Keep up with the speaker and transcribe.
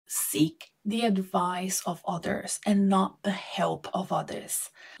seek the advice of others and not the help of others.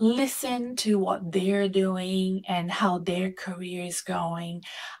 Listen to what they're doing and how their career is going.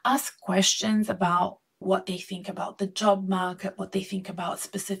 Ask questions about what they think about the job market, what they think about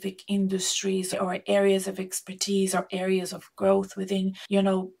specific industries or areas of expertise or areas of growth within,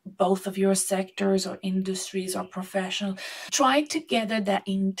 both of your sectors or industries or professional. Try to gather that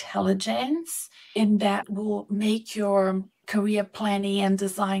intelligence, and that will make your career planning and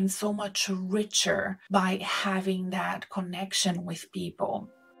design so much richer by having that connection with people.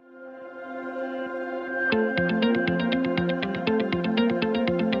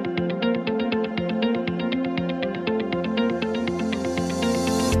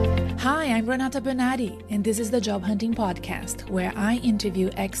 Hi, I'm Renata Bernardi, and this is the Job Hunting Podcast, where I interview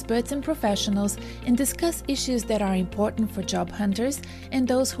experts and professionals and discuss issues that are important for job hunters and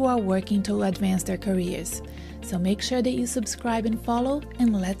those who are working to advance their careers. So make sure that you subscribe and follow,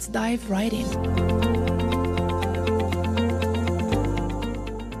 and let's dive right in.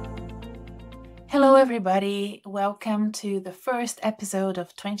 Hello everybody, welcome to the first episode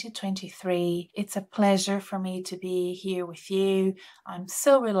of 2023. It's a pleasure for me to be here with you. I'm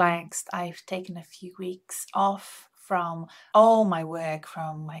so relaxed. I've taken a few weeks off from all my work,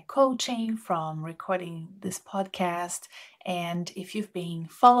 from my coaching, from recording this podcast. And if you've been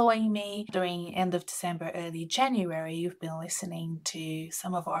following me during end of December, early January, you've been listening to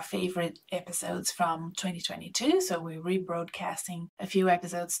some of our favorite episodes from 2022. So we're rebroadcasting a few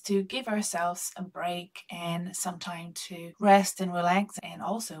episodes to give ourselves a break and some time to rest and relax, and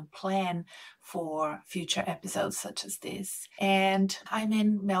also plan for future episodes such as this. And I'm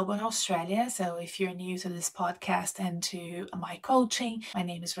in Melbourne, Australia. So if you're new to this podcast and to my coaching, my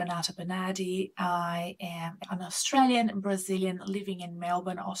name is Renata Bernardi. I am an Australian Brazilian living in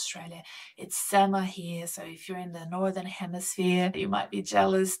Melbourne, Australia. It's summer here, so if you're in the Northern Hemisphere, you might be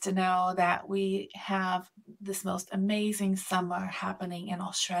jealous to know that we have this most amazing summer happening in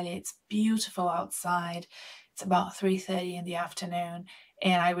Australia. It's beautiful outside. It's about 3:30 in the afternoon,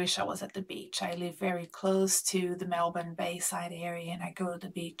 and I wish I was at the beach. I live very close to the Melbourne Bayside area, and I go to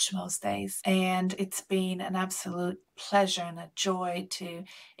the beach most days. And it's been an absolute pleasure and a joy to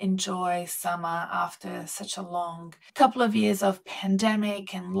enjoy summer after such a long couple of years of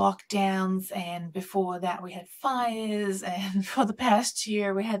pandemic and lockdowns. And before that, we had fires. And for the past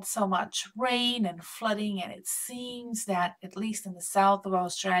year, we had so much rain and flooding. And it seems that, at least in the south of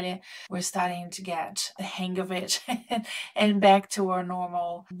Australia, we're starting to get the hang of it and back to our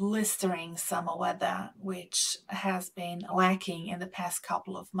normal blistering summer weather, which has been lacking in the past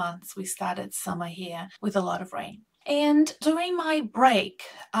couple of months. We started summer here with a lot of rain. And during my break,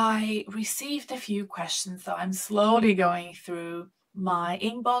 I received a few questions. So I'm slowly going through my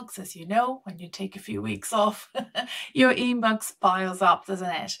inbox. As you know, when you take a few weeks off, your inbox piles up, doesn't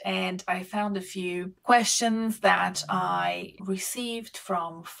it? And I found a few questions that I received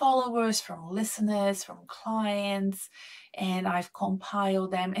from followers, from listeners, from clients, and I've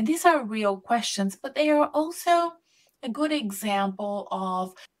compiled them. And these are real questions, but they are also a good example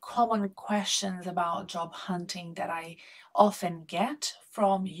of common questions about job hunting that I often get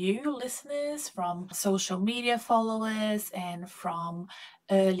from you listeners, from social media followers, and from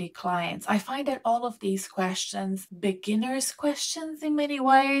early clients. I find that all of these questions, beginners' questions in many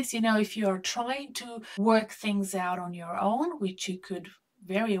ways, if you're trying to work things out on your own, which you could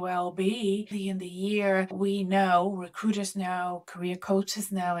very well be in the year, we know, recruiters know, career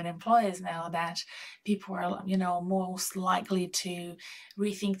coaches know, and employers know that people are, most likely to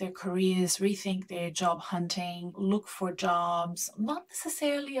rethink their careers, rethink their job hunting, look for jobs, not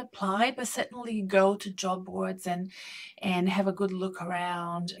necessarily apply, but certainly go to job boards and have a good look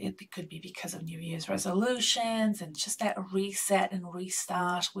around. It could be because of New Year's resolutions and just that reset and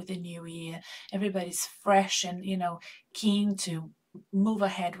restart with the new year. Everybody's fresh and, keen to move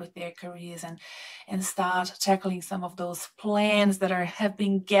ahead with their careers and start tackling some of those plans that have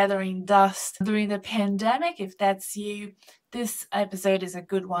been gathering dust during the pandemic. If that's you, this episode is a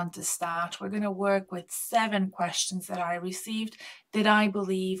good one to start. We're going to work with 7 questions that I received that I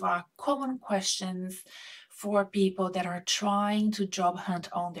believe are common questions for people that are trying to job hunt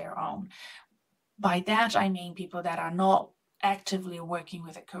on their own. By that, I mean people that are not actively working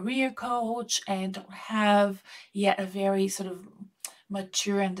with a career coach and don't have yet a very sort of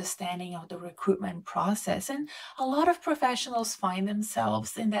mature understanding of the recruitment process. And a lot of professionals find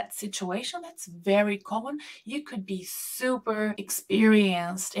themselves in that situation. That's very common. You could be super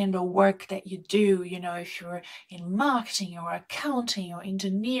experienced in the work that you do, if you're in marketing or accounting or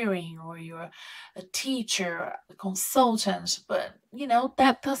engineering, or you're a teacher, a consultant, but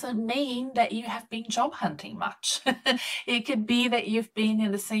that doesn't mean that you have been job hunting much. It could be that you've been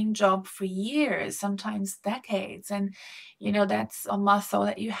in the same job for years, sometimes decades, and that's a muscle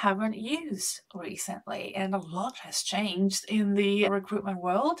that you haven't used recently. And a lot has changed in the recruitment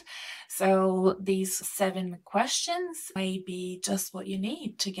world. So these 7 questions may be just what you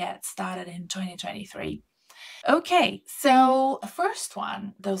need to get started in 2023. Okay, so the first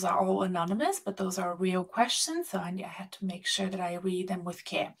one, those are all anonymous, but those are real questions, so I had to make sure that I read them with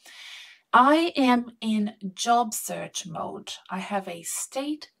care. I am in job search mode. I have a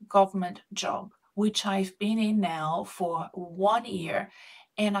state government job, which I've been in now for 1 year,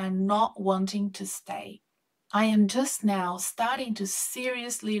 and I'm not wanting to stay. I am just now starting to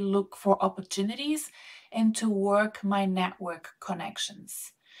seriously look for opportunities and to work my network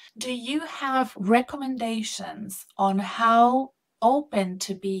connections. Do you have recommendations on how open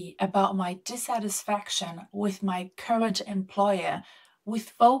to be about my dissatisfaction with my current employer with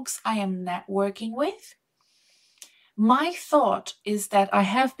folks I am networking with? My thought is that I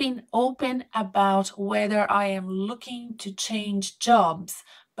have been open about whether I am looking to change jobs,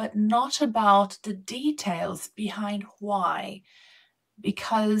 but not about the details behind why,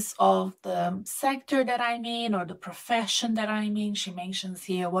 because of the sector that I'm in or the profession that I'm in. She mentions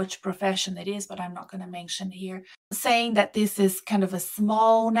here which profession it is, but I'm not going to mention here. Saying that this is kind of a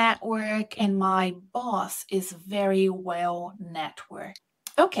small network and my boss is very well networked.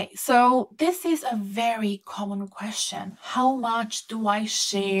 Okay, so this is a very common question. How much do I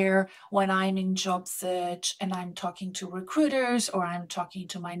share when I'm in job search and I'm talking to recruiters or I'm talking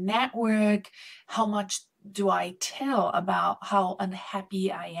to my network? How much do I tell about how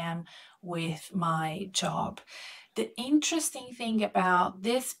unhappy I am with my job? The interesting thing about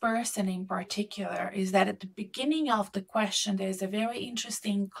this person in particular is that at the beginning of the question, there's a very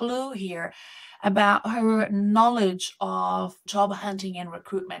interesting clue here about her knowledge of job hunting and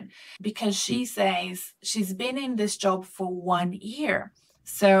recruitment, because she says she's been in this job for 1 year.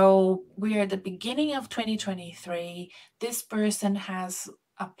 So we're at the beginning of 2023. This person has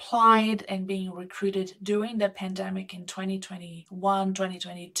applied and being recruited during the pandemic in 2021,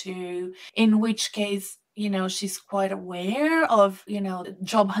 2022, in which case, she's quite aware of,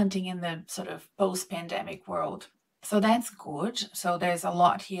 job hunting in the sort of post-pandemic world. So that's good. So there's a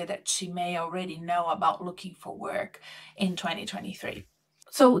lot here that she may already know about looking for work in 2023.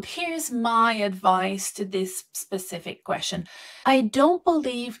 So here's my advice to this specific question. I don't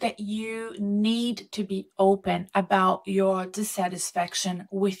believe that you need to be open about your dissatisfaction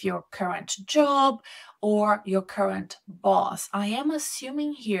with your current job or your current boss. I am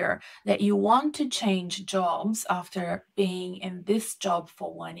assuming here that you want to change jobs after being in this job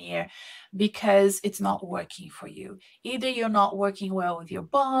for 1 year because it's not working for you. Either you're not working well with your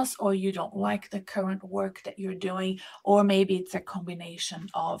boss, or you don't like the current work that you're doing, or maybe it's a combination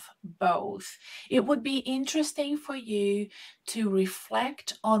of both. It would be interesting for you to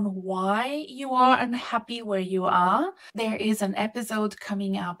reflect on why you are unhappy where you are. There is an episode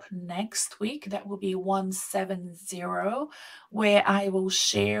coming up next week that will be 170, where I will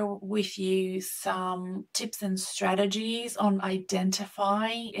share with you some tips and strategies on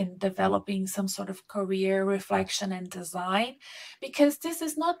identifying and developing some sort of career reflection and design, because this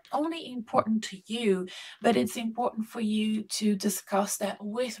is not only important to you, but it's important for you to discuss that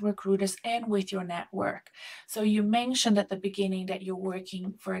with recruiters and with your network. So you mentioned at the beginning that you're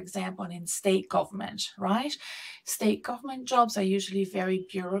working, for example, in state government, right? State government jobs are usually very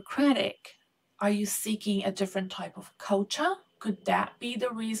bureaucratic. Are you seeking a different type of culture? Could that be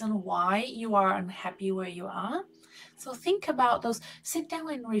the reason why you are unhappy where you are? So think about those, sit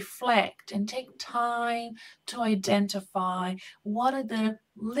down and reflect and take time to identify what are the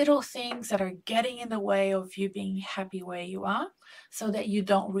little things that are getting in the way of you being happy where you are, so that you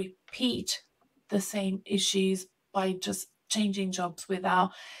don't repeat the same issues by just changing jobs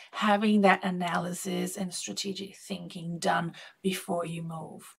without having that analysis and strategic thinking done before you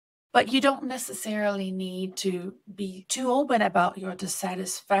move. But you don't necessarily need to be too open about your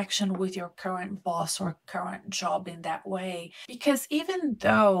dissatisfaction with your current boss or current job in that way. Because even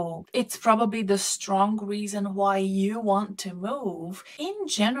though it's probably the strong reason why you want to move, in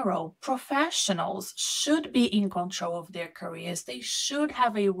general, professionals should be in control of their careers. They should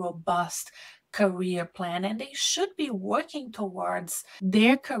have a robust career plan, and they should be working towards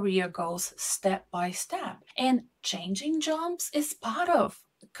their career goals step by step. And changing jobs is part of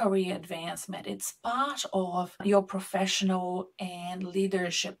career advancement. It's part of your professional and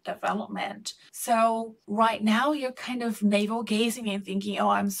leadership development. So right now you're kind of navel gazing and thinking, oh,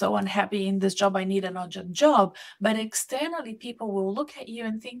 I'm so unhappy in this job, I need another job. But externally, people will look at you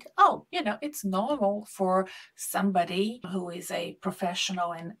and think, oh, it's normal for somebody who is a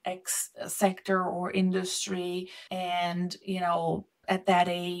professional in X sector or industry and, at that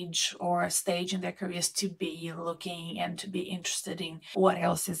age or stage in their careers to be looking and to be interested in what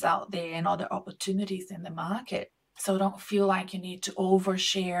else is out there and other opportunities in the market. So don't feel like you need to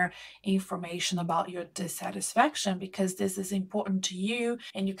overshare information about your dissatisfaction, because this is important to you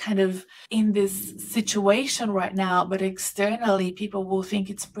and you're kind of in this situation right now, but externally people will think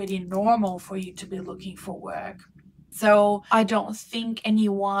it's pretty normal for you to be looking for work. So I don't think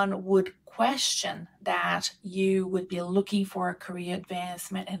anyone would question that you would be looking for a career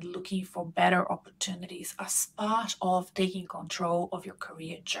advancement and looking for better opportunities as part of taking control of your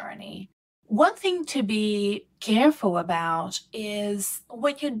career journey. One thing to be careful about is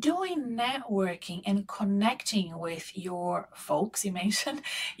when you're doing networking and connecting with your folks, you mentioned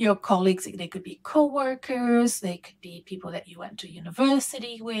your colleagues, they could be coworkers, they could be people that you went to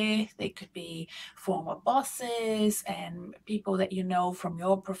university with, they could be former bosses and people that you know from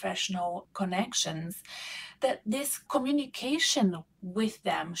your professional connections, that this communication with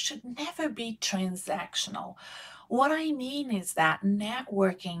them should never be transactional. What I mean is that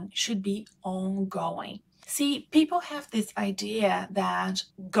networking should be ongoing. See, people have this idea that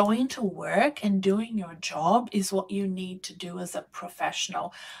going to work and doing your job is what you need to do as a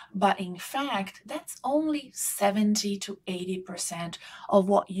professional. But in fact, that's only 70 to 80% of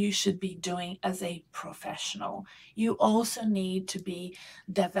what you should be doing as a professional. You also need to be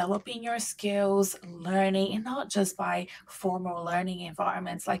developing your skills, learning, and not just by formal learning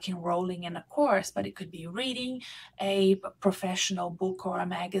environments like enrolling in a course, but it could be reading a professional book or a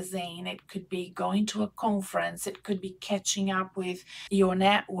magazine. It could be going to a conference. It could be catching up with your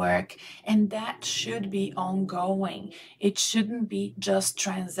network. And that should be ongoing. It shouldn't be just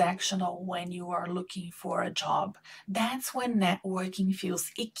transactional when you are looking for a job. That's when networking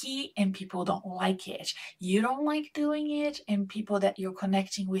feels icky and people don't like it. You don't like doing it, and people that you're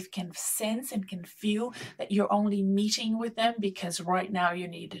connecting with can sense and can feel that you're only meeting with them because right now you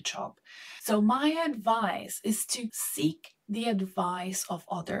need a job. So my advice is to seek the advice of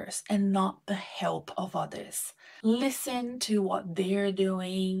others and not the help of others. Listen to what they're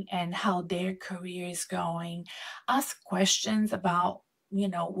doing and how their career is going. Ask questions about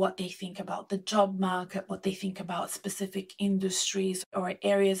what they think about the job market, what they think about specific industries or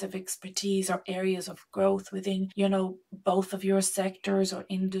areas of expertise or areas of growth within, both of your sectors or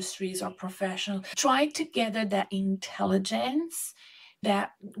industries or professional. Try to gather that intelligence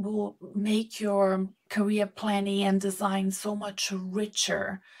that will make your career planning and design so much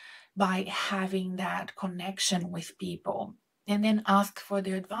richer by having that connection with people. And then ask for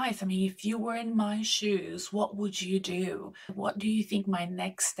their advice. I mean, if you were in my shoes, what would you do? What do you think my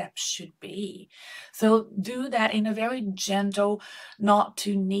next steps should be? So do that in a very gentle, not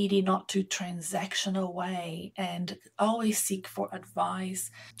too needy, not too transactional way, and always seek for advice.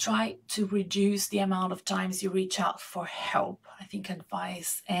 Try to reduce the amount of times you reach out for help. I think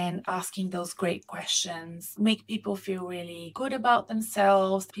advice and asking those great questions make people feel really good about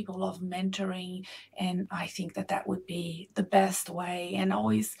themselves. People love mentoring, and I think that would be the best way. And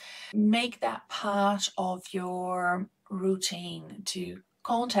always make that part of your routine to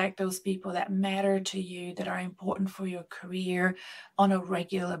contact those people that matter to you, that are important for your career on a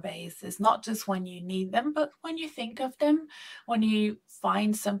regular basis, not just when you need them, but when you think of them, when you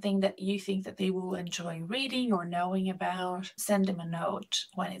find something that you think that they will enjoy reading or knowing about, send them a note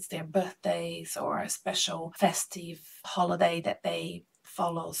when it's their birthdays or a special festive holiday that they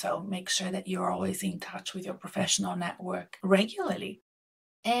follow. So make sure that you're always in touch with your professional network regularly.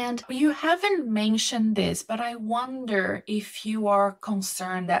 And you haven't mentioned this, but I wonder if you are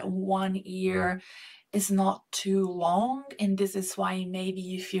concerned that 1 year is not too long, and this is why maybe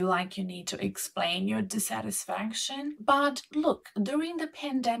you feel like you need to explain your dissatisfaction. But look, during the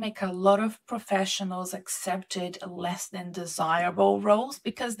pandemic, a lot of professionals accepted less than desirable roles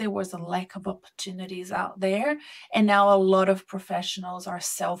because there was a lack of opportunities out there. And now a lot of professionals are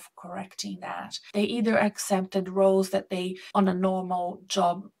self-correcting that. They either accepted roles that they, on a normal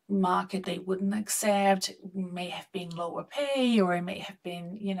job market, they wouldn't accept. It may have been lower pay, or it may have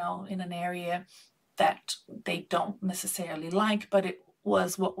been, in an area that they don't necessarily like, but it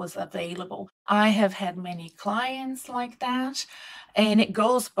was what was available. I have had many clients like that, and it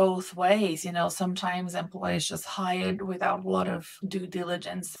goes both ways. Sometimes employees just hired without a lot of due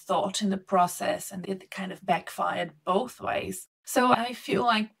diligence thought in the process, and it kind of backfired both ways. So I feel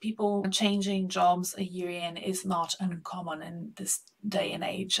like people changing jobs a year in is not uncommon in this day and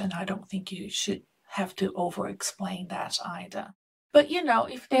age, and I don't think you should have to over explain that either. But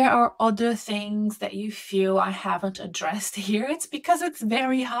if there are other things that you feel I haven't addressed here, it's because it's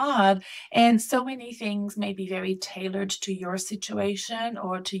very hard. And so many things may be very tailored to your situation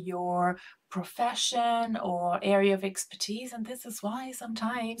or to your profession or area of expertise. And this is why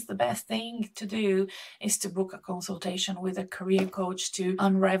sometimes the best thing to do is to book a consultation with a career coach to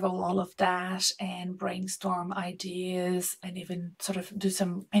unravel all of that and brainstorm ideas and even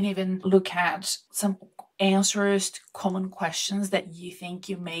even look at some answers to common questions that you think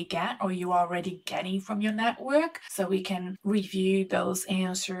you may get or you're already getting from your network, so we can review those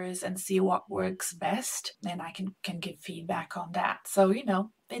answers and see what works best, and I can give feedback on that. So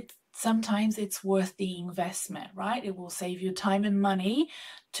sometimes it's worth the investment, right? It will save you time and money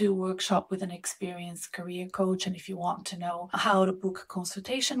to workshop with an experienced career coach. And if you want to know how to book a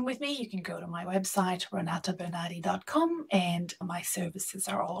consultation with me, you can go to my website, renatabernardi.com, and my services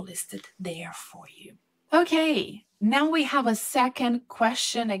are all listed there for you. Okay, now we have a second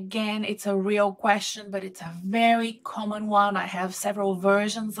question. Again, it's a real question, but it's a very common one. I have several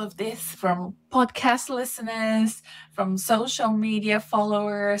versions of this from podcast listeners, from social media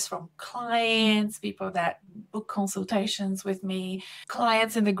followers, from clients, people that book consultations with me,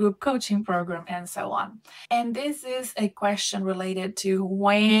 clients in the group coaching program, and so on. And this is a question related to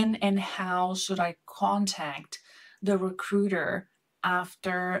when and how should I contact the recruiter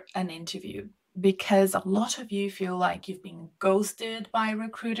after an interview, because a lot of you feel like you've been ghosted by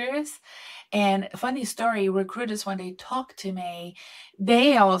recruiters. And a funny story, recruiters, when they talk to me,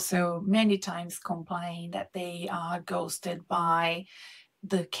 they also many times complain that they are ghosted by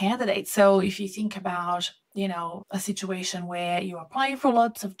the candidate. So if you think about, a situation where you're applying for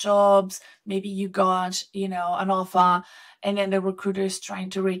lots of jobs, maybe you got, an offer, and then the recruiter is trying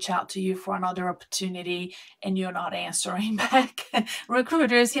to reach out to you for another opportunity and you're not answering back.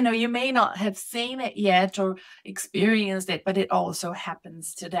 Recruiters, you may not have seen it yet or experienced it, but it also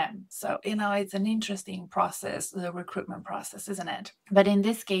happens to them. So, it's an interesting process, the recruitment process, isn't it? But in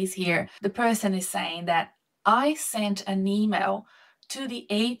this case here, the person is saying that I sent an email to the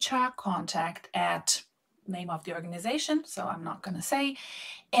HR contact at name of the organization, so I'm not going to say,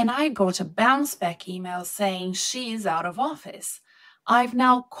 and I got a bounce back email saying she is out of office. I've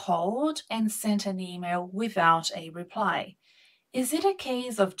now called and sent an email without a reply. Is it a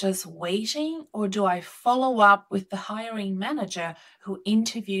case of just waiting, or do I follow up with the hiring manager who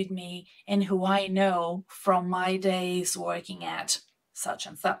interviewed me and who I know from my days working at such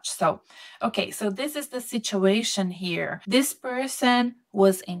and such? So this is the situation here. This person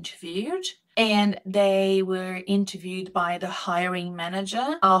was interviewed, and they were interviewed by the hiring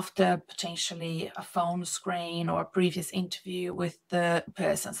manager after potentially a phone screen or a previous interview with the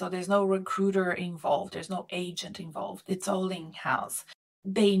person. So there's no recruiter involved, there's no agent involved, it's all in-house.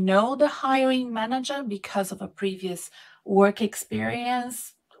 They know the hiring manager because of a previous work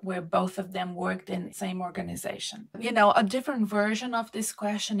experience where both of them worked in the same organization. A different version of this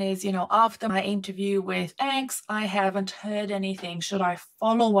question is, after my interview with X, I haven't heard anything. Should I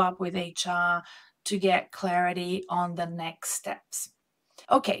follow up with HR to get clarity on the next steps?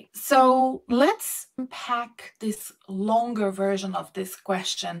 Okay, so let's unpack this longer version of this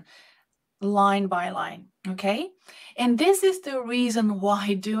question line by line, okay? And this is the reason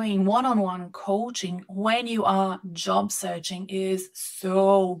why doing one-on-one coaching when you are job searching is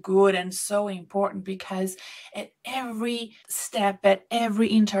so good and so important, because at every step, at every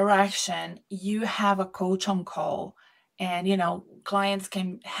interaction, you have a coach on call. And, clients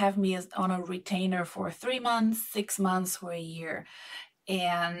can have me on a retainer for 3 months, 6 months, or a year.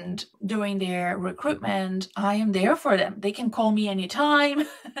 And during their recruitment, I am there for them. They can call me anytime.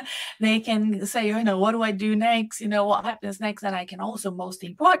 They can say, what do I do next? What happens next? And I can also, most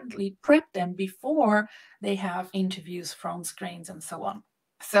importantly, prep them before they have interviews, phone screens, and so on.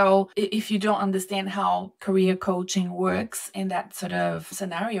 So if you don't understand how career coaching works in that sort of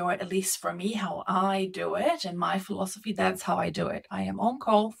scenario, or at least for me, how I do it and my philosophy, that's how I do it. I am on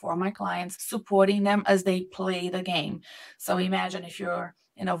call for my clients, supporting them as they play the game. So imagine if you're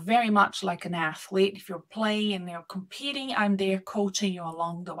very much like an athlete. If you're playing and you're competing, I'm there coaching you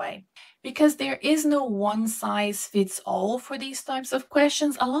along the way. Because there is no one size fits all for these types of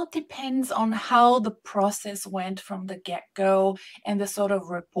questions. A lot depends on how the process went from the get-go and the sort of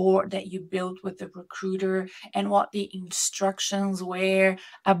rapport that you built with the recruiter and what the instructions were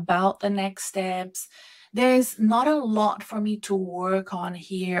about the next steps. There's not a lot for me to work on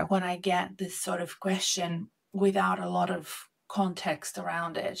here when I get this sort of question without a lot of context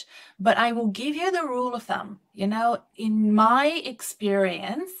around it. But I will give you the rule of thumb. In my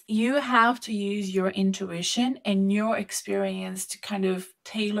experience, you have to use your intuition and your experience to kind of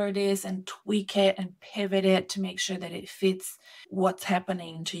tailor this and tweak it and pivot it to make sure that it fits what's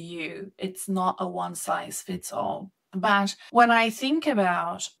happening to you. It's not a one size fits all. But when I think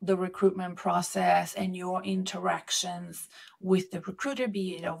about the recruitment process and your interactions with the recruiter,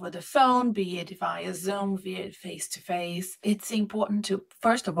 be it over the phone, be it via Zoom, be it face to face, it's important to,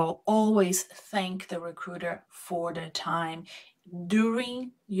 first of all, always thank the recruiter for their time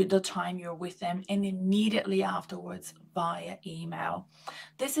during the time you're with them and immediately afterwards via email.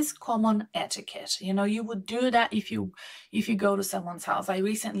 This is common etiquette. You would do that if you go to someone's house. I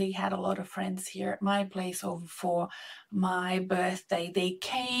recently had a lot of friends here at my place over for my birthday. They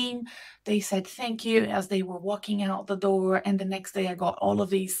came, they said thank you as they were walking out the door, and the next day I got all of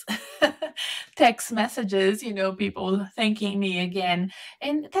these text messages, people thanking me again.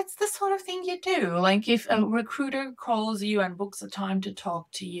 And that's the sort of thing you do. Like if a recruiter calls you and books a time to talk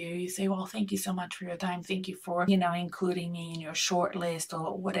to you, you say, well, thank you so much for your time. Thank you for, including me in your short list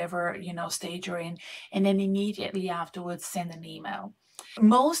or whatever, stage you're in. And then immediately afterwards, send an email.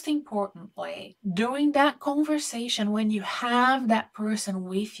 Most importantly, during that conversation, when you have that person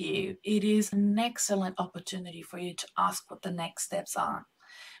with you, it is an excellent opportunity for you to ask what the next steps are.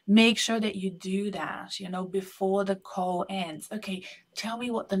 Make sure that you do that, before the call ends. Okay, tell me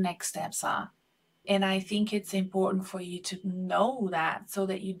what the next steps are. And I think it's important for you to know that so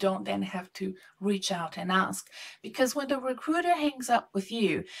that you don't then have to reach out and ask. Because when the recruiter hangs up with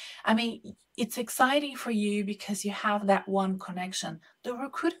you, it's exciting for you because you have that one connection. The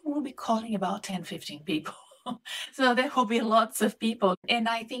recruiter will be calling about 10, 15 people. So there will be lots of people. And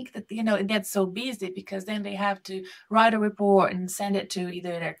I think that, it gets so busy because then they have to write a report and send it to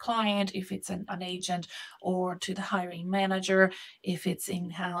either their client, if it's an agent, or to the hiring manager, if it's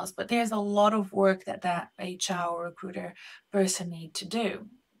in-house. But there's a lot of work that HR recruiter person need to do.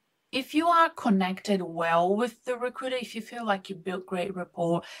 If you are connected well with the recruiter, if you feel like you built great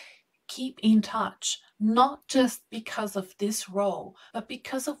rapport, keep in touch, not just because of this role, but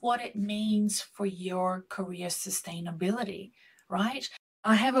because of what it means for your career sustainability, right?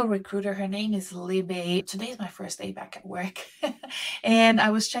 I have a recruiter, her name is Libby. Today is my first day back at work. And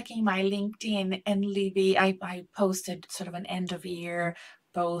I was checking my LinkedIn, and Libby, I posted sort of an end of year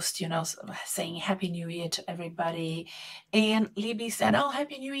post, saying Happy New Year to everybody. And Libby said, oh,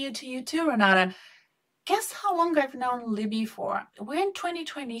 Happy New Year to you too, Renata. Guess how long I've known Libby for? We're in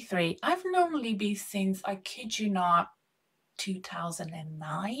 2023. I've known Libby since, I kid you not,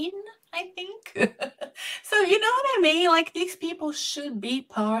 2009, I think. So you know what I mean? Like, these people should be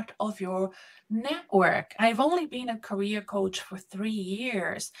part of your network. I've only been a career coach for 3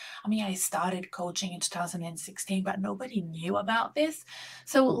 years. I started coaching in 2016, but nobody knew about this.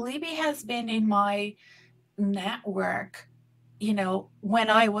 So Libby has been in my network, when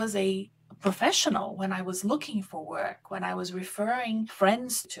I was a professional, when I was looking for work, when I was referring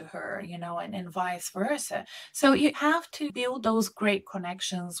friends to her, and vice versa. So you have to build those great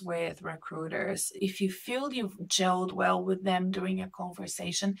connections with recruiters. If you feel you've gelled well with them during a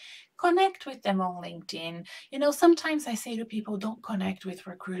conversation, connect with them on LinkedIn. Sometimes I say to people, don't connect with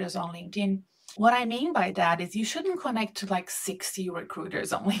recruiters on LinkedIn. What I mean by that is you shouldn't connect to like 60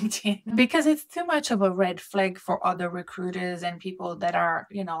 recruiters on LinkedIn because it's too much of a red flag for other recruiters and people that are,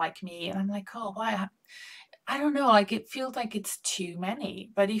 like me. And I'm like, oh, why? I don't know, like it feels like it's too many.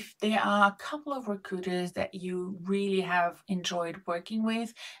 But if there are a couple of recruiters that you really have enjoyed working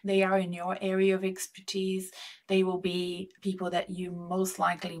with, they are in your area of expertise, they will be people that you most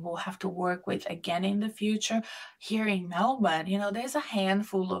likely will have to work with again in the future. Here in Melbourne, there's a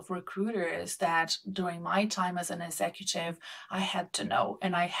handful of recruiters that during my time as an executive, I had to know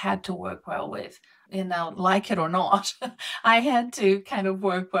and I had to work well with. Like it or not, I had to kind of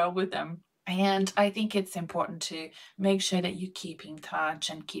work well with them. And I think it's important to make sure that you keep in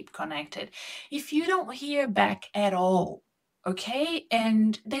touch and keep connected. If you don't hear back at all, okay,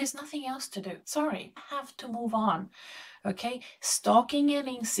 and there's nothing else to do, sorry, have to move on. Okay, stalking and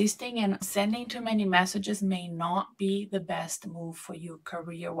insisting and sending too many messages may not be the best move for you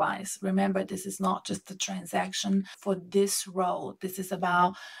career-wise. Remember, this is not just the transaction for this role. This is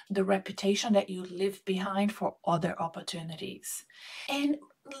about the reputation that you leave behind for other opportunities. And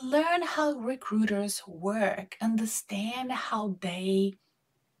learn how recruiters work, understand how they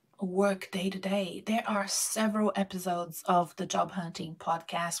work day to day. There are several episodes of the Job Hunting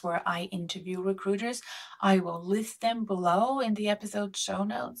podcast where I interview recruiters. I will list them below in the episode show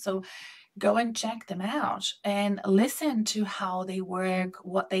notes. So go and check them out and listen to how they work,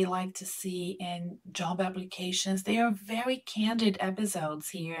 what they like to see in job applications. They are very candid episodes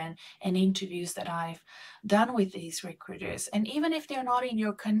here and interviews that I've done with these recruiters. And even if they're not in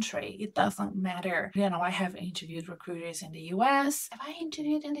your country, it doesn't matter. I have interviewed recruiters in the US. Have I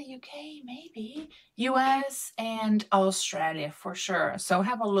interviewed in the UK? Maybe. US and Australia for sure. So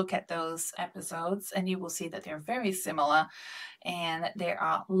have a look at those episodes and you will see that they're very similar, and there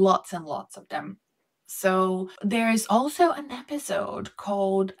are lots and lots of them. So there is also an episode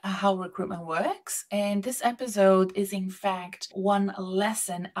called How Recruitment Works. And this episode is in fact one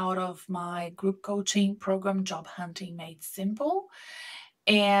lesson out of my group coaching program, Job Hunting Made Simple.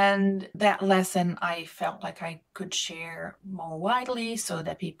 And that lesson I felt like I could share more widely so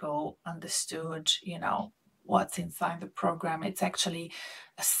that people understood, what's inside the program. It's actually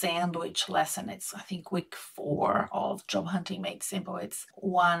a sandwich lesson. It's, I think, week 4 of Job Hunting Made Simple. It's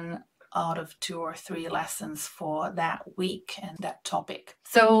one out of 2 or 3 lessons for that week and that topic.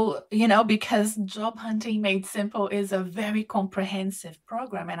 So, because Job Hunting Made Simple is a very comprehensive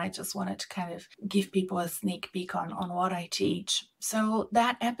program, and I just wanted to kind of give people a sneak peek on what I teach. So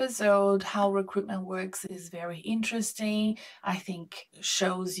that episode, How Recruitment Works, is very interesting. I think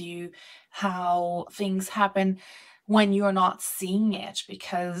shows you how things happen when you're not seeing it,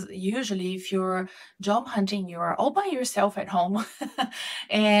 because usually if you're job hunting, you're all by yourself at home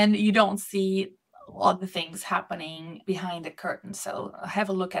and you don't see all the things happening behind the curtain. So have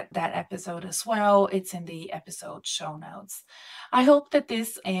a look at that episode as well. It's in the episode show notes. I hope that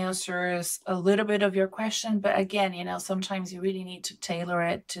this answers a little bit of your question, but again, sometimes you really need to tailor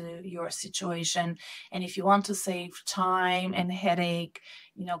it to your situation. And if you want to save time and headache,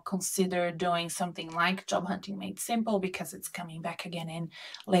 consider doing something like Job Hunting Made Simple, because it's coming back again in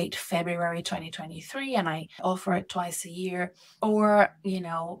late February 2023, and I offer it twice a year. Or,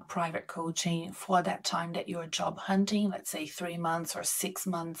 private coaching for that time that you're job hunting, let's say 3 months or 6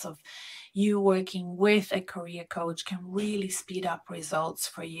 months of you working with a career coach can really speed up results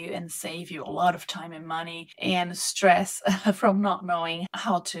for you and save you a lot of time and money and stress from not knowing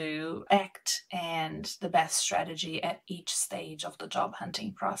how to act and the best strategy at each stage of the job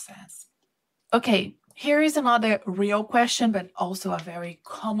hunting process. Okay, here is another real question, but also a very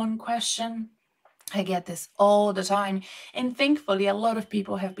common question. I get this all the time. And thankfully, a lot of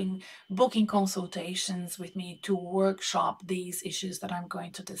people have been booking consultations with me to workshop these issues that I'm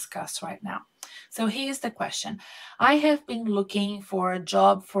going to discuss right now. So here's the question. I have been looking for a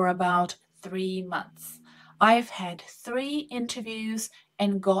job for about 3 months. I've had 3 interviews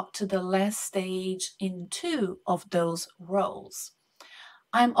and got to the last stage in 2 of those roles.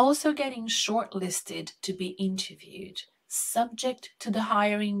 I'm also getting shortlisted to be interviewed, subject to the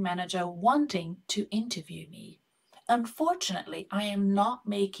hiring manager wanting to interview me. Unfortunately, I am not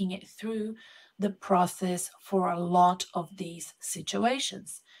making it through the process for a lot of these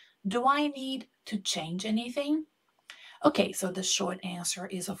situations. Do I need to change anything? Okay, so the short answer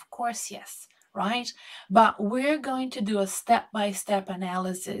is of course yes, right? But we're going to do a step-by-step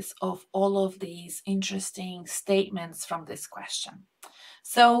analysis of all of these interesting statements from this question.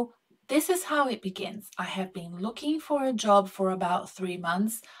 So this is how it begins. I have been looking for a job for about 3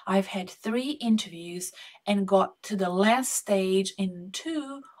 months. I've had 3 interviews and got to the last stage in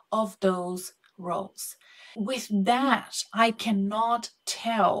 2 of those roles. With that, I cannot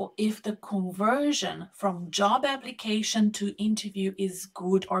tell if the conversion from job application to interview is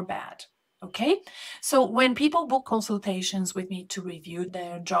good or bad. Okay, so when people book consultations with me to review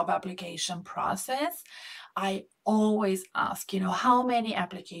their job application process, I always ask, how many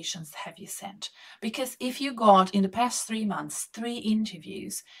applications have you sent? Because if you got in the past 3 months 3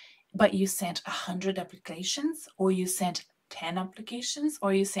 interviews, but you sent 100 applications, or you sent 10 applications,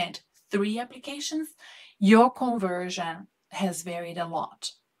 or you sent 3 applications, your conversion has varied a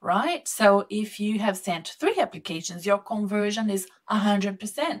lot, right? So if you have sent 3 applications, your conversion is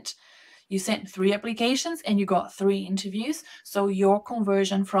 100%. You sent 3 applications and you got 3 interviews. So your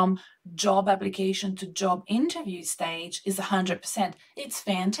conversion from job application to job interview stage is 100%. It's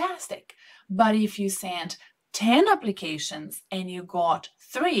fantastic. But if you sent 10 applications and you got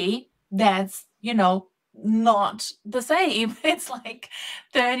 3, that's, not the same. It's like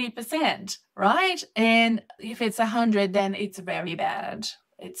 30%, right? And if it's 100, then it's very bad.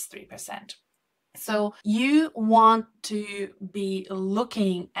 It's 3%. So you want to be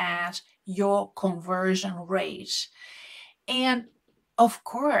looking at your conversion rate. And of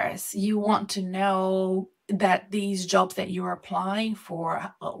course, you want to know that these jobs that you're applying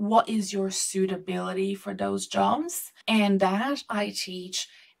for, what is your suitability for those jobs? And that I teach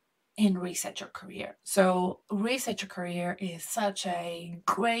in Reset Your Career. So Reset Your Career is such a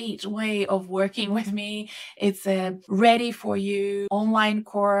great way of working with me. It's a ready for you online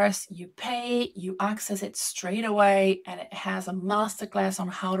course. You pay, you access it straight away, and it has a masterclass on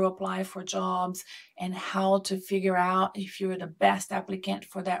how to apply for jobs and how to figure out if you're the best applicant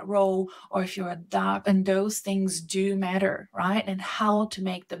for that role or if you're a duck. And those things do matter, right? And how to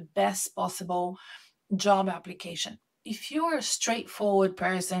make the best possible job application. If you're a straightforward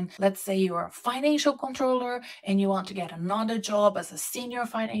person, let's say you're a financial controller and you want to get another job as a senior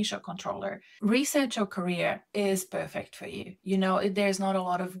financial controller, Reset Your Career is perfect for you. You know, there's not a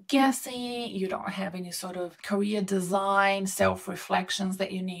lot of guessing. You don't have any sort of career design, self-reflections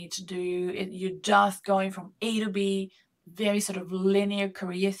that you need to do. You're just going from A to B, very sort of linear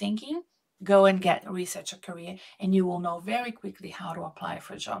career thinking. Go and get Reset Your Career, and you will know very quickly how to apply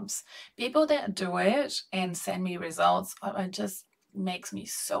for jobs. People that do it and send me results, it just makes me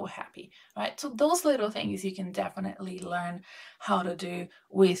so happy, right? So those little things you can definitely learn how to do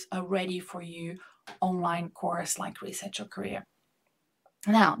with a ready for you online course like Reset Your Career.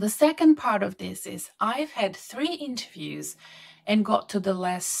 Now, the second part of this is I've had 3 interviews and got to the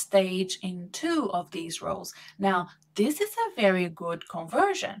last stage in 2 of these roles. Now, this is a very good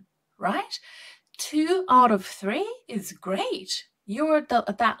conversion, right? 2 out of 3 is great.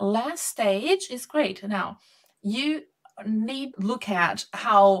 That last stage is great. Now, you need to look at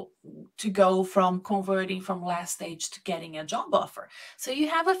how to go from converting from last stage to getting a job offer. So you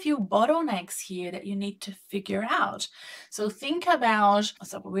have a few bottlenecks here that you need to figure out. So think about,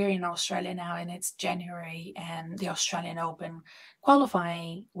 so we're in Australia now and it's January and the Australian Open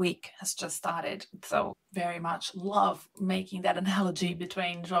qualifying week has just started. So very much love making that analogy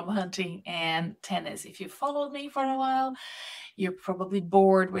between job hunting and tennis. If you followed me for a while, you're probably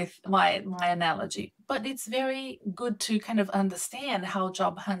bored with my analogy, but it's very good to kind of understand how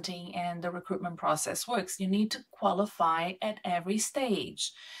job hunting and the recruitment process works. You need to qualify at every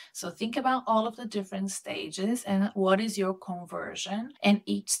stage. So think about all of the different stages and what is your conversion. And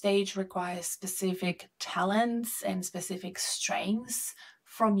each stage requires specific talents and specific strengths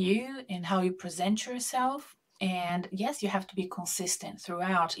from you and how you present yourself. And yes, you have to be consistent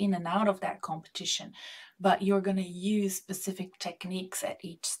throughout, in and out of that competition, but you're going to use specific techniques at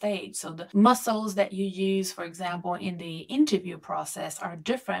each stage. So the muscles that you use, for example, in the interview process are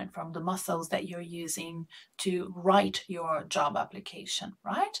different from the muscles that you're using to write your job application,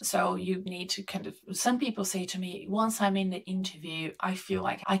 right? So you need to kind of, some people say to me, once I'm in the interview, I feel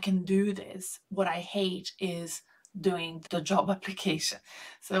like I can do this. What I hate is doing the job application.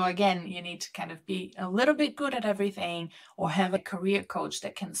 So again, you need to kind of be a little bit good at everything or have a career coach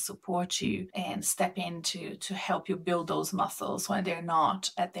that can support you and step in to help you build those muscles when they're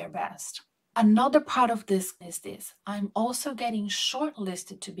not at their best. Another part of this is this. I'm also getting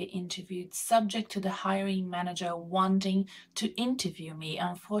shortlisted to be interviewed subject to the hiring manager wanting to interview me.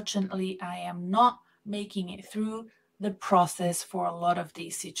 Unfortunately, I am not making it through the process for a lot of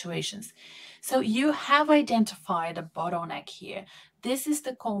these situations. So you have identified a bottleneck here. This is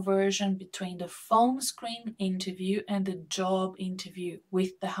the conversion between the phone screen interview and the job interview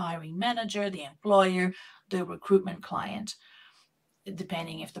with the hiring manager, the employer, the recruitment client,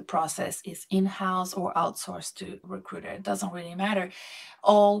 depending if the process is in-house or outsourced to recruiter. It doesn't really matter.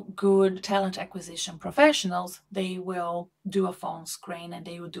 All good talent acquisition professionals, they will do a phone screen and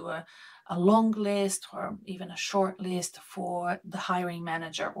they will do a long list or even a short list for the hiring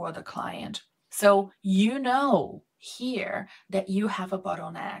manager or the client. So you know here that you have a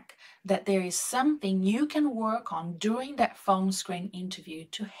bottleneck, that there is something you can work on during that phone screen interview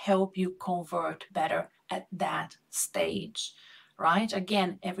to help you convert better at that stage. Right?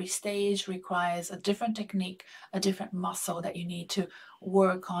 Again, every stage requires a different technique, a different muscle that you need to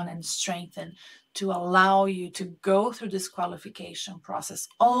work on and strengthen to allow you to go through this qualification process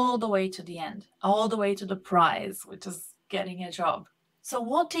all the way to the end, all the way to the prize, which is getting a job. So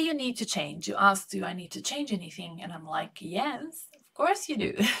what do you need to change? You ask, do I need to change anything? And I'm like, yes, of course you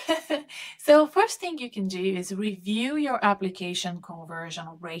do. So first thing you can do is review your application conversion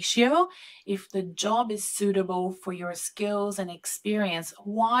ratio. If the job is suitable for your skills and experience,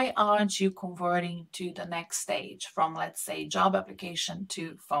 why aren't you converting to the next stage from, let's say, job application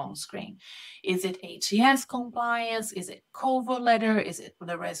to phone screen? Is it ATS compliance? Is it cover letter? Is it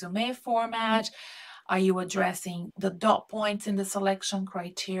the resume format? Are you addressing the dot points in the selection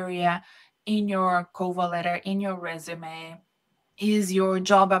criteria in your cover letter, in your resume? Is your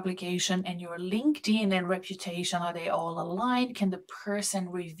job application and your LinkedIn and reputation, are they all aligned? Can the person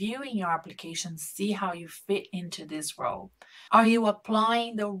reviewing your application see how you fit into this role? Are you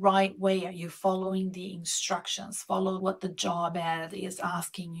applying the right way? Are you following the instructions? Follow what the job ad is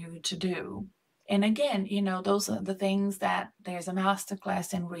asking you to do. And again, those are the things that there's a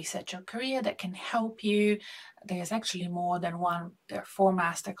masterclass in Reset Your Career that can help you. There's actually more than one. There are 4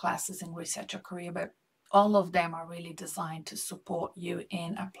 masterclasses in Reset Your Career, but all of them are really designed to support you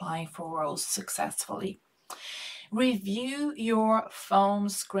in applying for roles successfully. Review your phone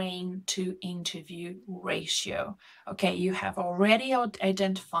screen to interview ratio. Okay, you have already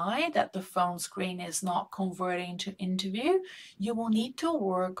identified that the phone screen is not converting to interview. You will need to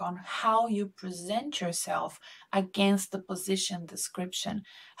work on how you present yourself against the position description,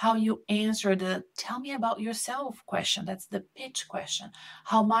 how you answer the tell me about yourself question. That's the pitch question.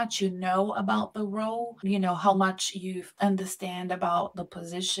 How much you know about the role, how much you understand about the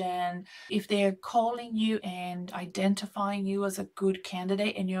position. If they're calling you and identifying you as a good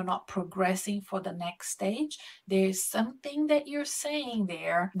candidate and you're not progressing for the next stage, there's something that you're saying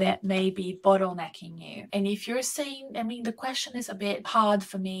there that may be bottlenecking you. And if you're saying, the question is a bit hard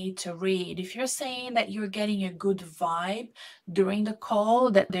for me to read. If you're saying that you're getting a good vibe during the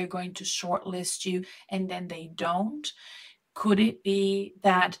call, that they're going to shortlist you and then they don't, could it be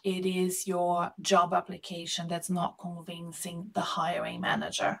that it is your job application that's not convincing the hiring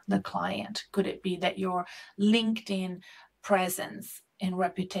manager, the client? Could it be that your LinkedIn presence and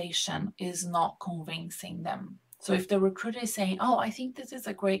reputation is not convincing them? So if the recruiter is saying, oh, I think this is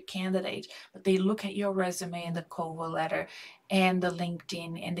a great candidate, but they look at your resume and the cover letter and the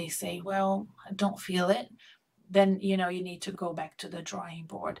LinkedIn and they say, well, I don't feel it, then you need to go back to the drawing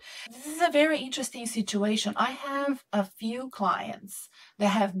board. This is a very interesting situation. I have a few clients that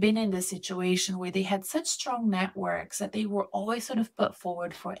have been in the situation where they had such strong networks that they were always sort of put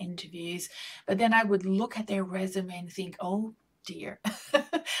forward for interviews, but then I would look at their resume and think, oh dear,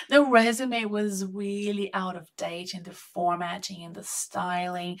 the resume was really out of date in the formatting and the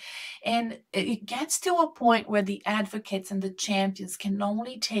styling, and it gets to a point where the advocates and the champions can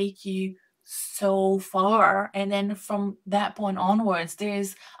only take you so far, and then from that point onwards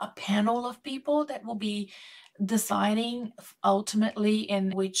there's a panel of people that will be deciding ultimately in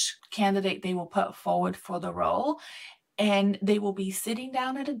which candidate they will put forward for the role, and they will be sitting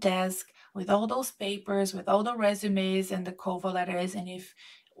down at a desk with all those papers, with all the resumes and the cover letters, and if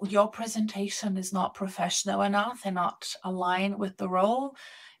your presentation is not professional enough and not aligned with the role,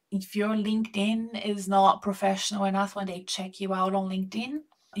 if your LinkedIn is not professional enough when they check you out on LinkedIn,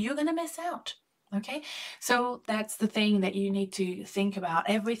 you're going to miss out. Okay, so that's the thing that you need to think about.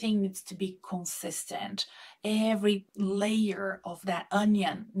 Everything needs to be consistent. Every layer of that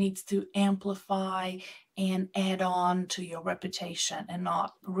onion needs to amplify and add on to your reputation and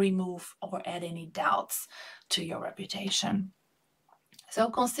not remove or add any doubts to your reputation. So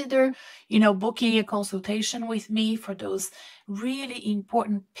consider, booking a consultation with me for those really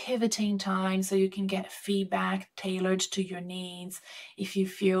important pivoting times so you can get feedback tailored to your needs. If you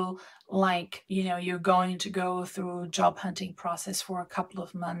feel like, you're going to go through job hunting process for a couple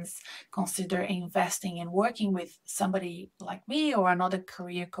of months, consider investing in working with somebody like me or another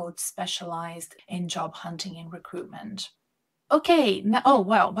career coach specialized in job hunting and recruitment. Okay, now, oh,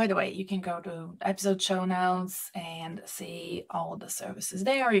 well, by the way, you can go to episode show notes and see all the services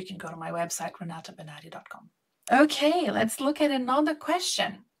there, or you can go to my website, renatabenati.com. Okay, let's look at another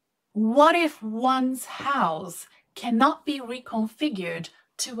question. What if one's house cannot be reconfigured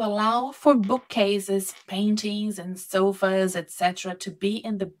to allow for bookcases, paintings, and sofas, etc., to be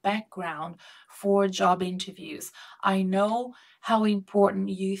in the background for job interviews? I know how important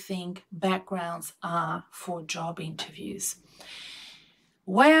you think backgrounds are for job interviews.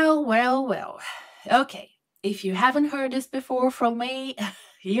 Well. Okay, if you haven't heard this before from me,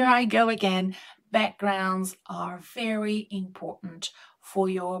 here I go again. Backgrounds are very important for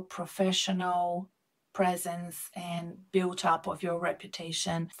your professional presence and build up of your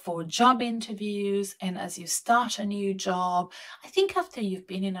reputation for job interviews and as you start a new job. I think after you've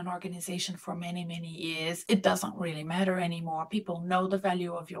been in an organization for many years, it doesn't really matter anymore. People know the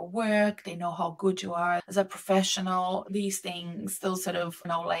value of your work, they know how good you are as a professional. These things, those sort of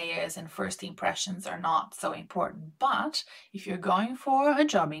layers and first impressions are not so important. But if you're going for a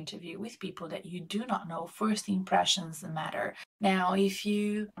job interview with people that you do not know, first impressions matter. Now, if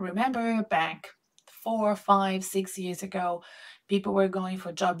you remember back 4, 5, 6 years ago, people were going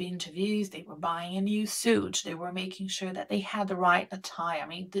for job interviews, they were buying a new suit, they were making sure that they had the right attire.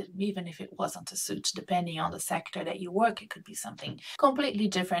 Even if it wasn't a suit, depending on the sector that you work, it could be something completely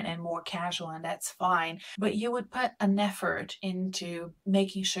different and more casual, and that's fine. But you would put an effort into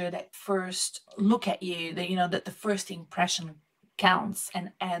making sure that first look at you, that the first impression counts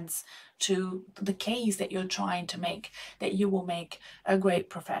and adds to the case that you're trying to make, that you will make a great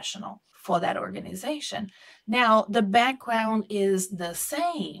professional for that organization. Now, the background is the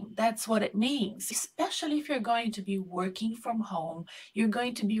same. That's what it means. Especially if you're going to be working from home, you're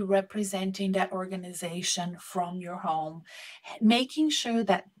going to be representing that organization from your home, making sure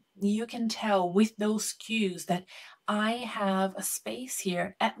that you can tell with those cues that I have a space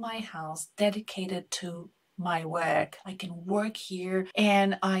here at my house dedicated to my work. I can work here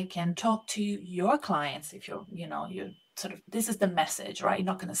and I can talk to your clients if you're sort of, this is the message, right? You're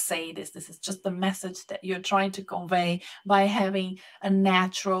not going to say this. This is just the message that you're trying to convey by having a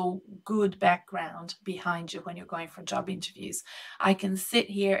natural, good background behind you when you're going for job interviews. I can sit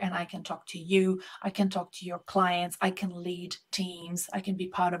here and I can talk to you. I can talk to your clients. I can lead teams. I can be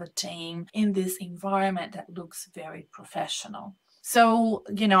part of a team in this environment that looks very professional. So,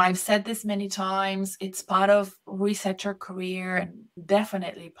 I've said this many times, it's part of Reset Your Career and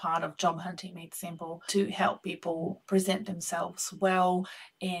definitely part of Job Hunting Made Simple to help people present themselves well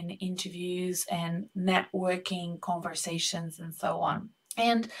in interviews and networking conversations and so on.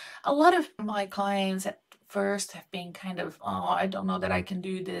 And a lot of my clients at first have been kind of, oh, I don't know that I can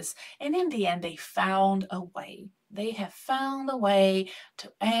do this. And in the end, they found a way. They have found a way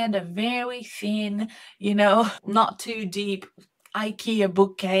to add a very thin, not too deep IKEA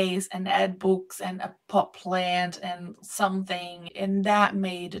bookcase and add books and a pot plant and something, and that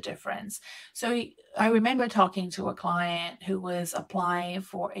made a difference. So I remember talking to a client who was applying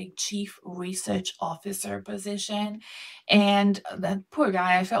for a chief research officer position, and that poor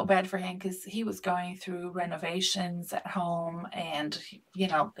guy, I felt bad for him because he was going through renovations at home, and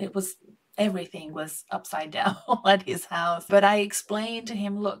everything was upside down at his house. But I explained to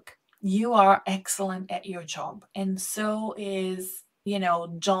him, look, you are excellent at your job, and so is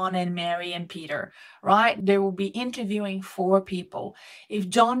John and Mary and Peter, right? They will be interviewing 4 people. If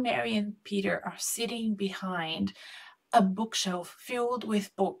John, Mary, and Peter are sitting behind a bookshelf filled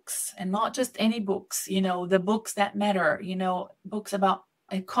with books, and not just any books, the books that matter, books about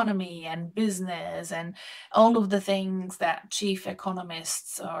economy and business and all of the things that chief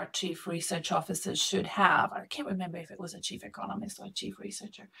economists or chief research officers should have. I can't remember if it was a chief economist or a chief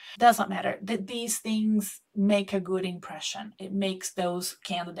researcher. Doesn't matter. These things make a good impression. It makes those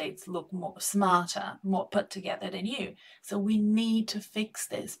candidates look more smarter, more put together than you. So we need to fix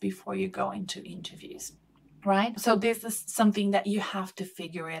this before you go into interviews. Right? So this is something that you have to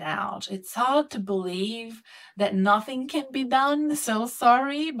figure it out. It's hard to believe that nothing can be done. So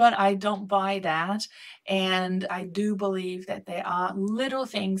sorry, but I don't buy that. And I do believe that there are little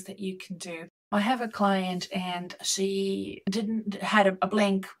things that you can do. I have a client and she had a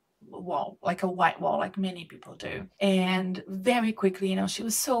blank wall, like a white wall, like many people do. And very quickly, she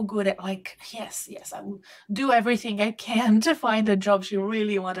was so good at yes, I will do everything I can to find a job. She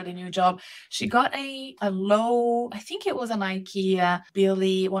really wanted a new job. She got a low, I think it was an IKEA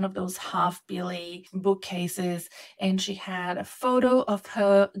Billy, one of those half Billy bookcases. And she had a photo of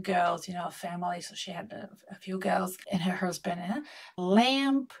her girls, a family. So she had a few girls and her husband, a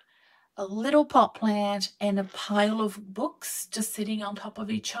lamp, a little pot plant, and a pile of books just sitting on top of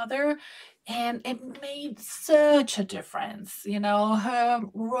each other. And it made such a difference. Her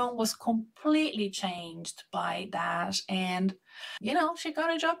room was completely changed by that. And, she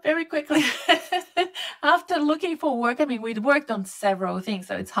got a job very quickly after looking for work. I mean, we'd worked on several things,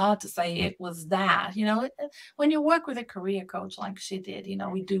 so it's hard to say it was that. When you work with a career coach like she did,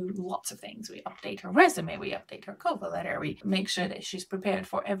 we do lots of things. We update her resume, we update her cover letter, we make sure that she's prepared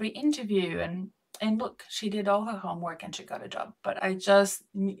for every interview. And look, she did all her homework and she got a job. But I just,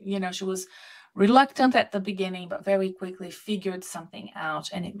 she was reluctant at the beginning, but very quickly figured something out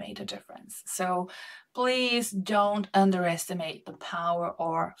and it made a difference. So please don't underestimate the power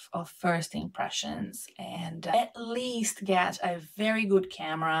of first impressions, and at least get a very good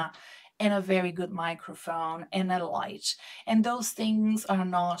camera and a very good microphone and a light. And those things are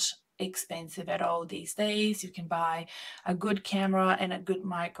not expensive at all these days. You can buy a good camera and a good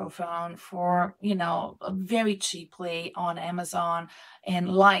microphone for, very cheaply on Amazon. And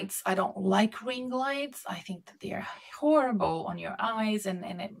lights, I don't like ring lights. I think that they're horrible on your eyes, and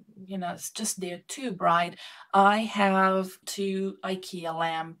it, it's just, they're too bright. I have 2 IKEA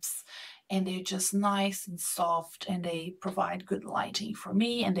lamps, and they're just nice and soft, and they provide good lighting for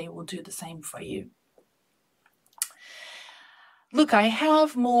me, and they will do the same for you. Look, I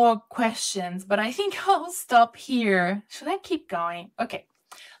have more questions, but I think I'll stop here. Should I keep going? Okay,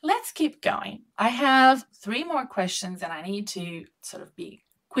 let's keep going. I have 3 more questions, and I need to sort of be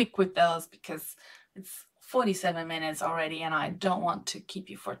quick with those because it's 47 minutes already, and I don't want to keep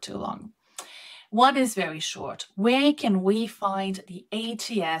you for too long. One is very short. Where can we find the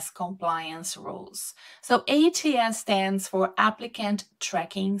ATS compliance rules? So ATS stands for Applicant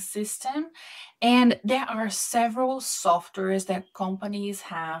Tracking System. And there are several softwares that companies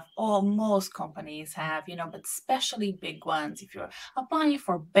have, or most companies have, but especially big ones. If you're applying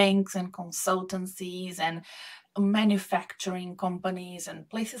for banks and consultancies and manufacturing companies and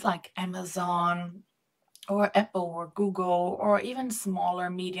places like Amazon or Apple or Google, or even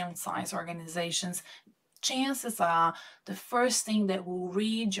smaller, medium-sized organizations, chances are the first thing that will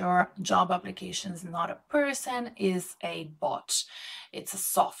read your job application is not a person, is a bot. It's a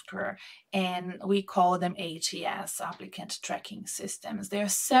software, and we call them ATS, applicant tracking systems. There are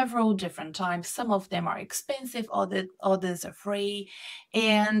several different types. Some of them are expensive, others are free.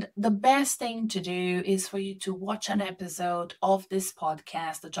 And the best thing to do is for you to watch an episode of this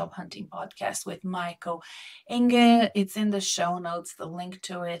podcast, the Job Hunting Podcast with Michael Inge. It's in the show notes. The link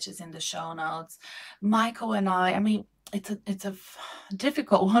to it is in the show notes. Michael and I mean, it's a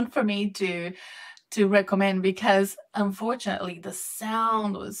difficult one for me to recommend because unfortunately the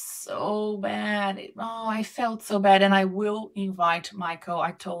sound was so bad. I felt so bad, and I will invite Michael.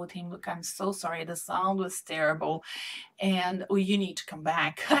 I told him, look, I'm so sorry, the sound was terrible, and you need to come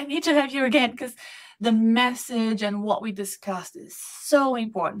back. I need to have you again because the message and what we discussed is so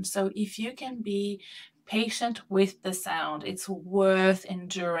important. So if you can be patient with the sound, it's worth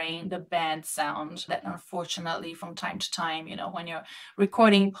enduring the bad sound that unfortunately from time to time, when you're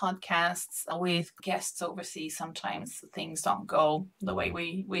recording podcasts with guests overseas, sometimes things don't go the way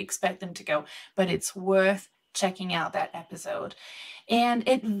we expect them to go, but it's worth checking out that episode. And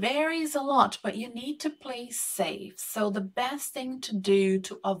it varies a lot, but you need to play safe. So the best thing to do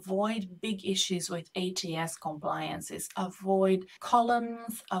to avoid big issues with ATS compliance is avoid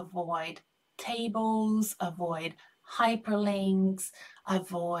columns, avoid tables, avoid hyperlinks,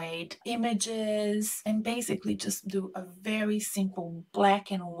 avoid images, and basically just do a very simple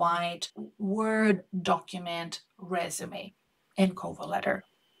black and white Word document resume and cover letter,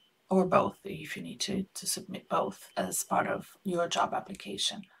 or both if you need to submit both as part of your job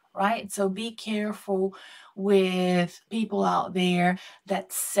application, right? So be careful with people out there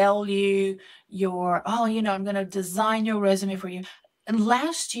that sell you your, I'm going to design your resume for you. And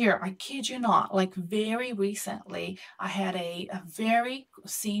last year, I kid you not, like very recently, I had a very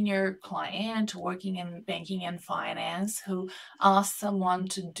senior client working in banking and finance who asked someone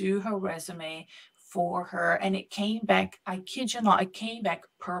to do her resume for her, and it came back, I kid you not, it came back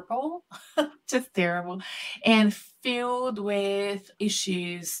purple, just terrible, and filled with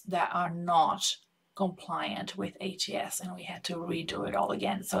issues that are not compliant with ATS, and we had to redo it all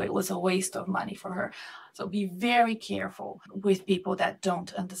again. So it was a waste of money for her. So be very careful with people that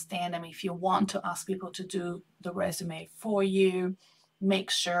don't understand them. If you want to ask people to do the resume for you,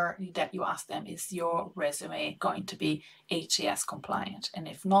 make sure that you ask them, is your resume going to be ATS compliant? And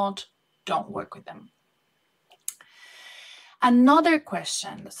if not, don't work with them. Another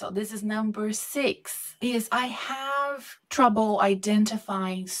question, so this is number 6, is I have trouble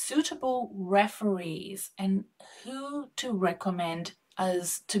identifying suitable referees and who to recommend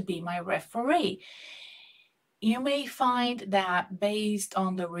as to be my referee. You may find that based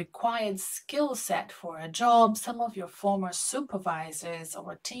on the required skill set for a job, some of your former supervisors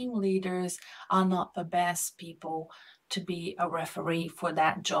or team leaders are not the best people to be a referee for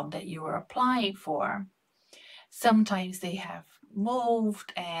that job that you are applying for. Sometimes they have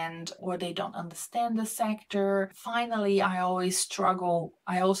moved or they don't understand the sector. Finally, I also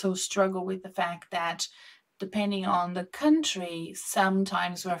struggle with the fact that depending on the country,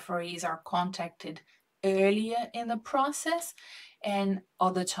 sometimes referees are contacted earlier in the process, and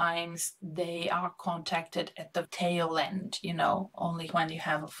other times they are contacted at the tail end, only when you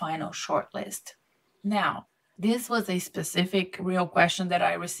have a final shortlist. Now, this was a specific real question that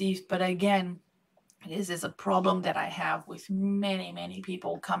I received, but again, this is a problem that I have with many, many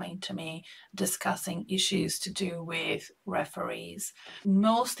people coming to me discussing issues to do with referees.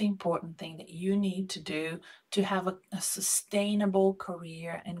 Most important thing that you need to do to have a sustainable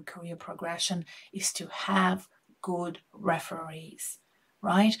career and career progression is to have good referees,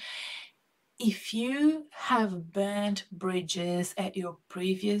 right? If you have burnt bridges at your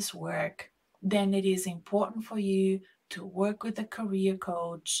previous work, then it is important for you to work with a career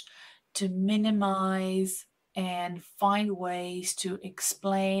coach to minimize and find ways to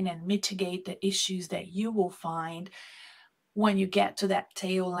explain and mitigate the issues that you will find when you get to that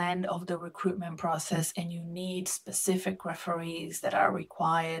tail end of the recruitment process and you need specific referees that are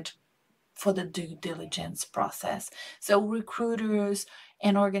required for the due diligence process. So recruiters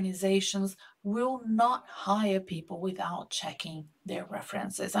and organizations will not hire people without checking their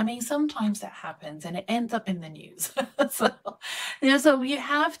references. I mean, sometimes that happens and it ends up in the news. So, so you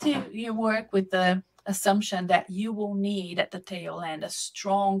have to you work with the assumption that you will need at the tail end a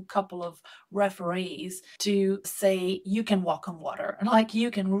strong couple of referees to say you can walk on water and like you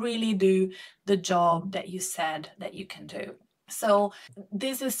can really do the job that you said that you can do. So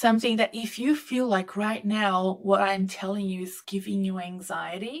this is something that if you feel like right now what I'm telling you is giving you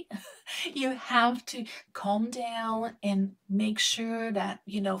anxiety, you have to calm down and make sure that,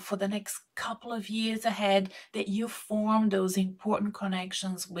 for the next couple of years ahead, that you form those important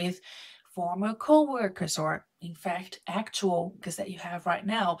connections with former co-workers or in fact actual, because that you have right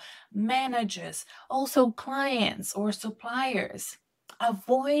now, managers, also clients or suppliers.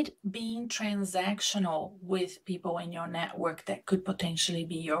 Avoid being transactional with people in your network that could potentially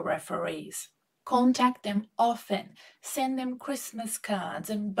be your referees. Contact them often. Send them Christmas cards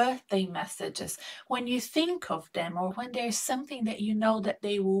and birthday messages when you think of them or when there's something that you know that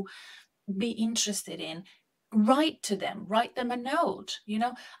they will be interested in. Write to them, write them a note.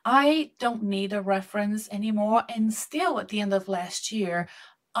 I don't need a reference anymore. And still at the end of last year,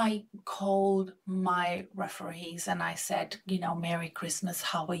 I called my referees and I said, Merry Christmas.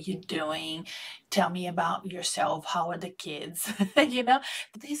 How are you doing? Tell me about yourself. How are the kids?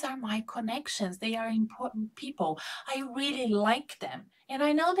 These are my connections. They are important people. I really like them. And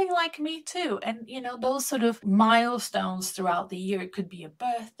I know they like me too. And, those sort of milestones throughout the year, it could be a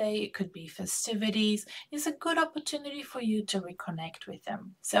birthday, it could be festivities, is a good opportunity for you to reconnect with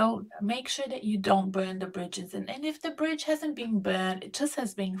them. So make sure that you don't burn the bridges. And if the bridge hasn't been burned, it just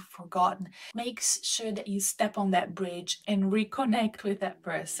has been forgotten, make sure that you step on that bridge and reconnect with that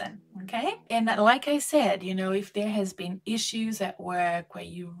person. Okay? And like I said, if there has been issues at work where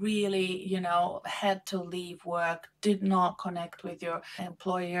you really, had to leave work, did not connect with your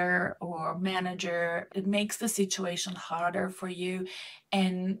employer or manager, it makes the situation harder for you.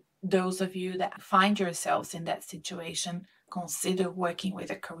 And those of you that find yourselves in that situation, consider working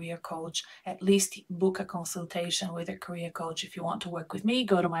with a career coach. At least book a consultation with a career coach. If you want to work with me,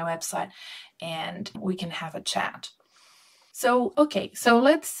 go to my website and we can have a chat. So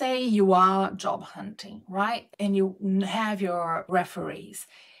let's say you are job hunting, right? And you have your referees.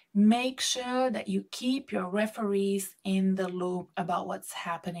 Make sure that you keep your referees in the loop about what's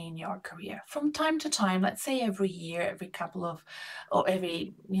happening in your career. From time to time, let's say every year, every couple of, or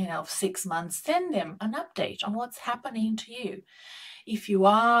every, 6 months, send them an update on what's happening to you. If you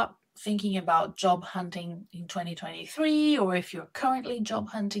are thinking about job hunting in 2023, or if you're currently job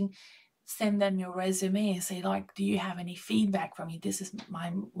hunting, send them your resume and say, do you have any feedback for me? This is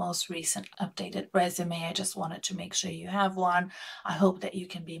my most recent updated resume. I just wanted to make sure you have one. I hope that you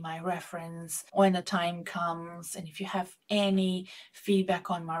can be my reference when the time comes. And if you have any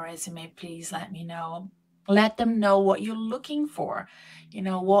feedback on my resume, please let me know. Let them know what you're looking for,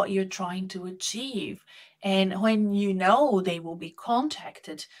 what you're trying to achieve. And when they will be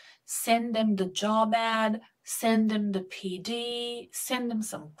contacted, send them the job ad, send them the PD, send them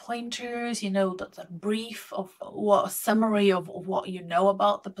some pointers, the brief of what summary of what you know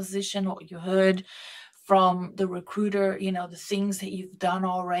about the position, what you heard from the recruiter, the things that you've done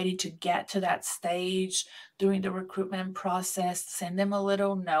already to get to that stage during the recruitment process. Send them a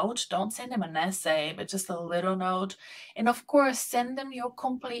little note. Don't send them an essay, but just a little note. And of course, send them your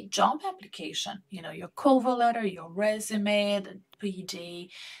complete job application, your cover letter, your resume, the PD,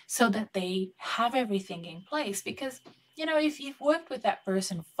 so that they have everything in place. Because, if you've worked with that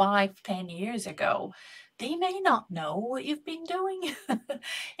person 5-10 years ago, they may not know what you've been doing.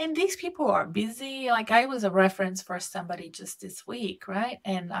 And these people are busy. Like I was a reference for somebody just this week, right?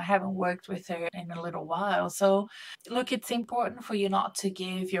 And I haven't worked with her in a little while. So look, it's important for you not to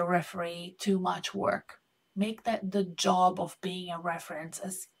give your referee too much work. Make that the job of being a reference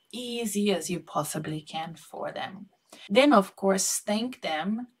as easy as you possibly can for them. Then, of course, thank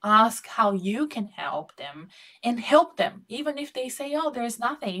them, ask how you can help them, and help them. Even if they say, oh, there's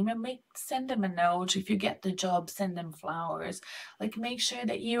nothing, send them a note. If you get the job, send them flowers. Make sure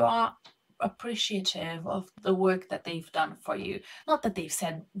that you are appreciative of the work that they've done for you. Not that they've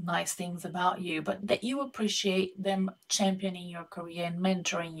said nice things about you, but that you appreciate them championing your career and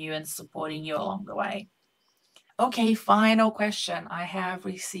mentoring you and supporting you along the way. Okay, final question. I have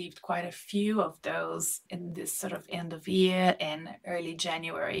received quite a few of those in this sort of end of year and early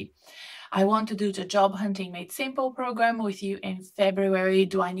January. I want to do the Job Hunting Made Simple program with you in February.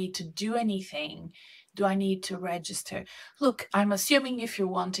 Do I need to do anything? Do I need to register? Look, I'm assuming if you're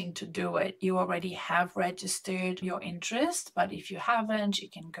wanting to do it, you already have registered your interest, but if you haven't, you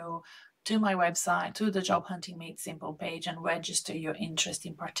can go to my website, to the Job Hunting Made Simple page, and register your interest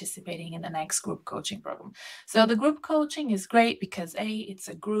in participating in the next group coaching program. So the group coaching is great because A, it's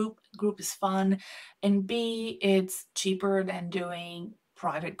a group is fun, and B, it's cheaper than doing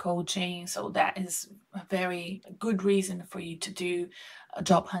private coaching. So that is a very good reason for you to do a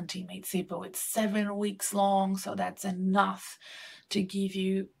Job Hunting Made Simple. It's 7 weeks long, so that's enough to give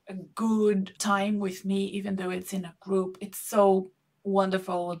you a good time with me, even though it's in a group. It's so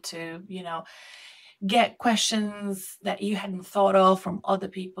wonderful to, get questions that you hadn't thought of from other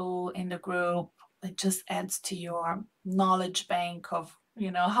people in the group. It just adds to your knowledge bank of,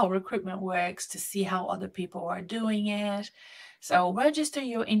 how recruitment works, to see how other people are doing it. So register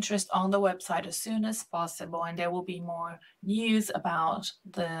your interest on the website as soon as possible, and there will be more news about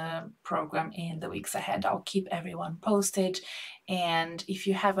the program in the weeks ahead. I'll keep everyone posted. And if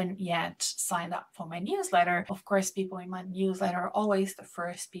you haven't yet signed up for my newsletter, of course, people in my newsletter are always the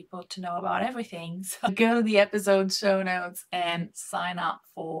first people to know about everything. So go to the episode show notes and sign up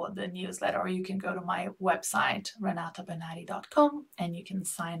for the newsletter, or you can go to my website, renatabernardi.com, and you can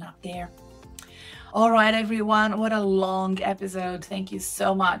sign up there. All right, everyone, what a long episode. Thank you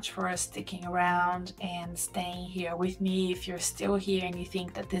so much for sticking around and staying here with me. If you're still here and you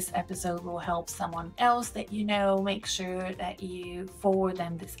think that this episode will help someone else that you know, make sure that you forward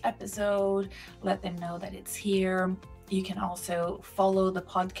them this episode. Let them know that it's here. You can also follow the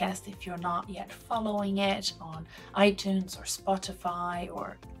podcast if you're not yet following it on iTunes or Spotify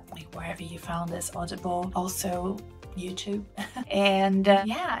or wherever you found this Audible. Also, YouTube. And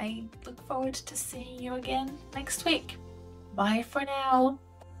I look forward to seeing you again next week. Bye for now.